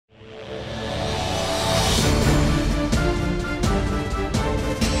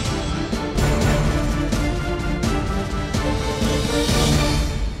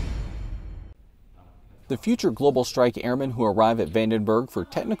The future Global Strike Airmen who arrive at Vandenberg for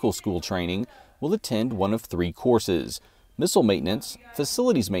technical school training will attend one of 3 courses: missile maintenance,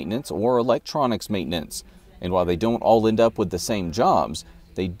 facilities maintenance, or electronics maintenance. And while they don't all end up with the same jobs,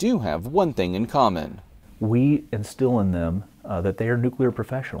 they do have one thing in common. We instill in them that they are nuclear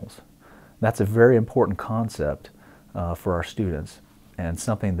professionals. That's a very important concept for our students, and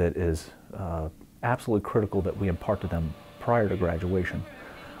something that is absolutely critical that we impart to them prior to graduation.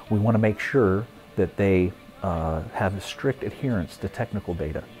 We want to make sure that they have strict adherence to technical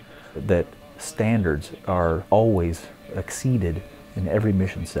data, that standards are always exceeded in every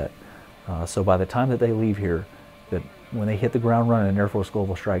mission set. So by the time that they leave here, that when they hit the ground running in Air Force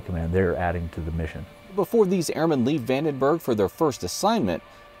Global Strike Command, they're adding to the mission. Before these airmen leave Vandenberg for their first assignment,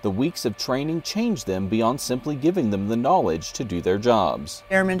 the weeks of training change them beyond simply giving them the knowledge to do their jobs.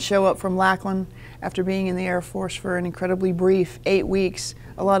 Airmen show up from Lackland after being in the Air Force for an incredibly brief 8 weeks.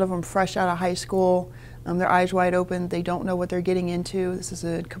 A lot of them fresh out of high school, their eyes wide open, they don't know what they're getting into. This is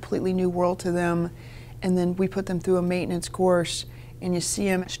a completely new world to them. And then we put them through a maintenance course, and you see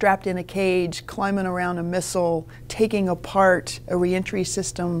them strapped in a cage, climbing around a missile, taking apart a reentry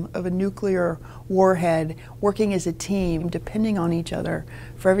system of a nuclear warhead, working as a team, depending on each other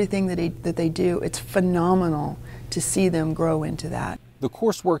for everything that they do. It's phenomenal to see them grow into that. The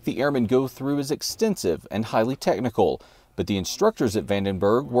coursework the airmen go through is extensive and highly technical, but the instructors at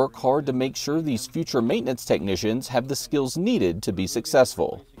Vandenberg work hard to make sure these future maintenance technicians have the skills needed to be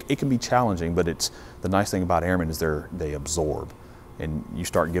successful. It can be challenging, but the nice thing about airmen is they absorb. And you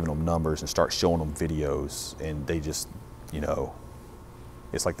start giving them numbers and start showing them videos, and they just,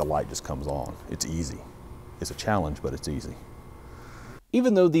 it's like the light just comes on. It's easy. It's a challenge, but it's easy.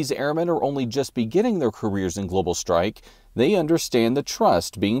 Even though these airmen are only just beginning their careers in Global Strike, they understand the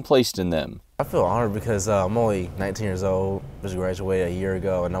trust being placed in them. I feel honored because I'm only 19 years old, just graduated a year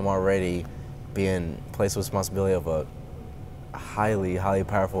ago, and I'm already being placed with responsibility of a highly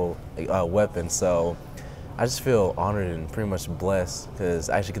powerful weapon. So I just feel honored and pretty much blessed because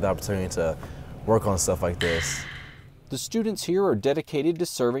I actually get the opportunity to work on stuff like this. The students here are dedicated to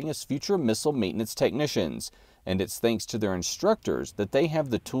serving as future missile maintenance technicians, and it's thanks to their instructors that they have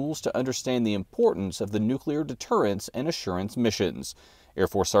the tools to understand the importance of the nuclear deterrence and assurance missions. Air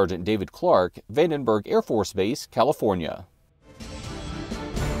Force Sergeant David Clark, Vandenberg Air Force Base, California.